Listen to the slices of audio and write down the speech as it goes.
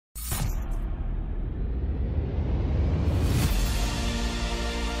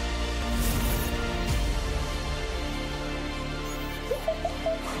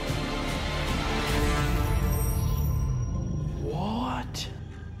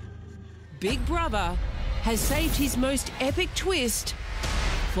Big Brother has saved his most epic twist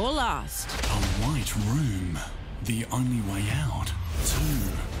for last. A white room. The only way out. 2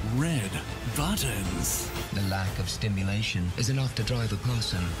 red buttons. The lack of stimulation is enough to drive a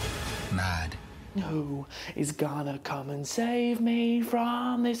person mad. Who is gonna come and save me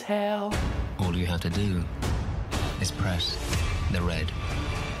from this hell? All you have to do is press the red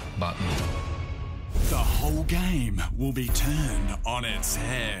button. The whole game will be turned on its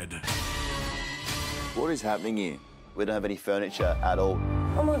head. What is happening here? We don't have any furniture at all.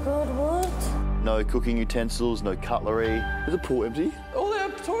 Oh my god, what? No cooking utensils, no cutlery. Is the pool empty? All our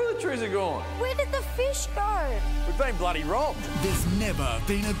toiletries are gone. Where did the fish go? We've been bloody robbed. There's never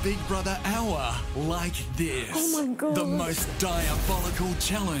been a Big Brother hour like this. Oh my god. The most diabolical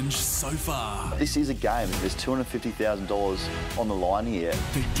challenge so far. This is a game. There's $250,000 on the line here.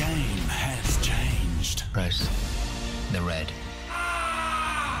 The game has changed. Press the red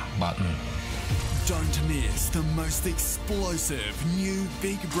button. Don't miss the most explosive new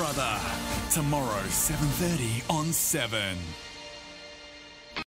Big Brother. Tomorrow, 7:30 on 7.